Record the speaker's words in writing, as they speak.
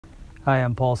Hi,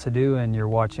 I'm Paul Sidhu, and you're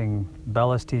watching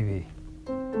Bellis TV.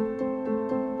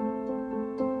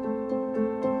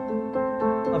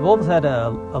 I've always had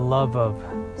a love of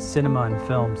cinema and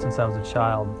film since I was a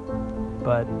child,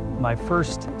 but my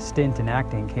first stint in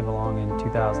acting came along in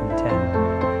 2010.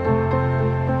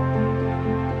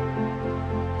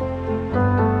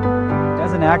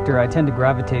 As an actor, I tend to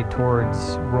gravitate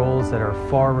towards roles that are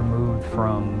far removed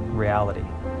from reality.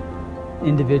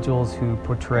 Individuals who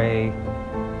portray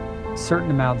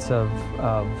certain amounts of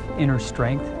inner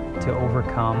strength to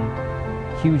overcome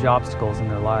huge obstacles in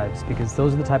their lives, because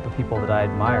those are the type of people that I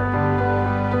admire.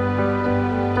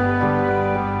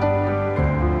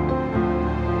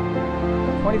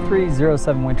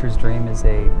 2307 Winter's Dream is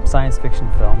a science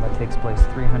fiction film that takes place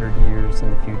 300 years in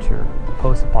the future, a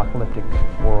post-apocalyptic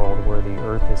world where the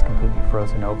Earth is completely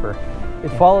frozen over. It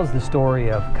follows the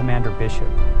story of Commander Bishop,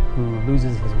 who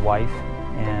loses his wife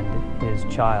and his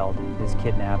child is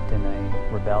kidnapped in a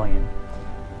rebellion.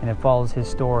 And it follows his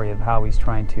story of how he's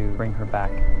trying to bring her back.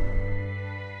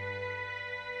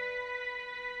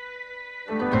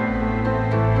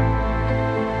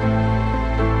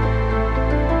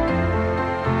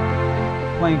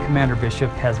 Playing Commander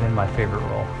Bishop has been my favorite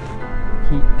role.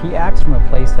 He acts from a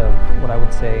place of what I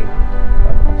would say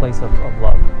a place of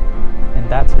love, and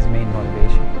that's his main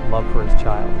motivation, love for his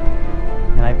child.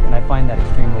 And I find that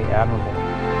extremely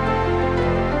admirable.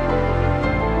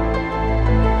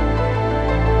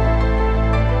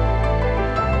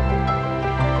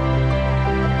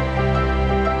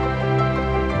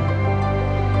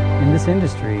 In this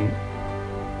industry,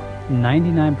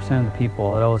 99% of the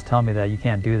people that always tell me that you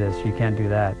can't do this, you can't do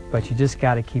that, but you just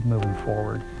got to keep moving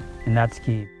forward, and that's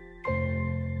key.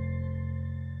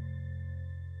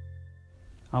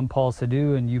 I'm Paul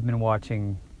Sidhu, and you've been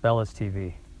watching Bellis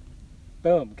TV.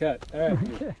 Boom, cut. All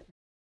right.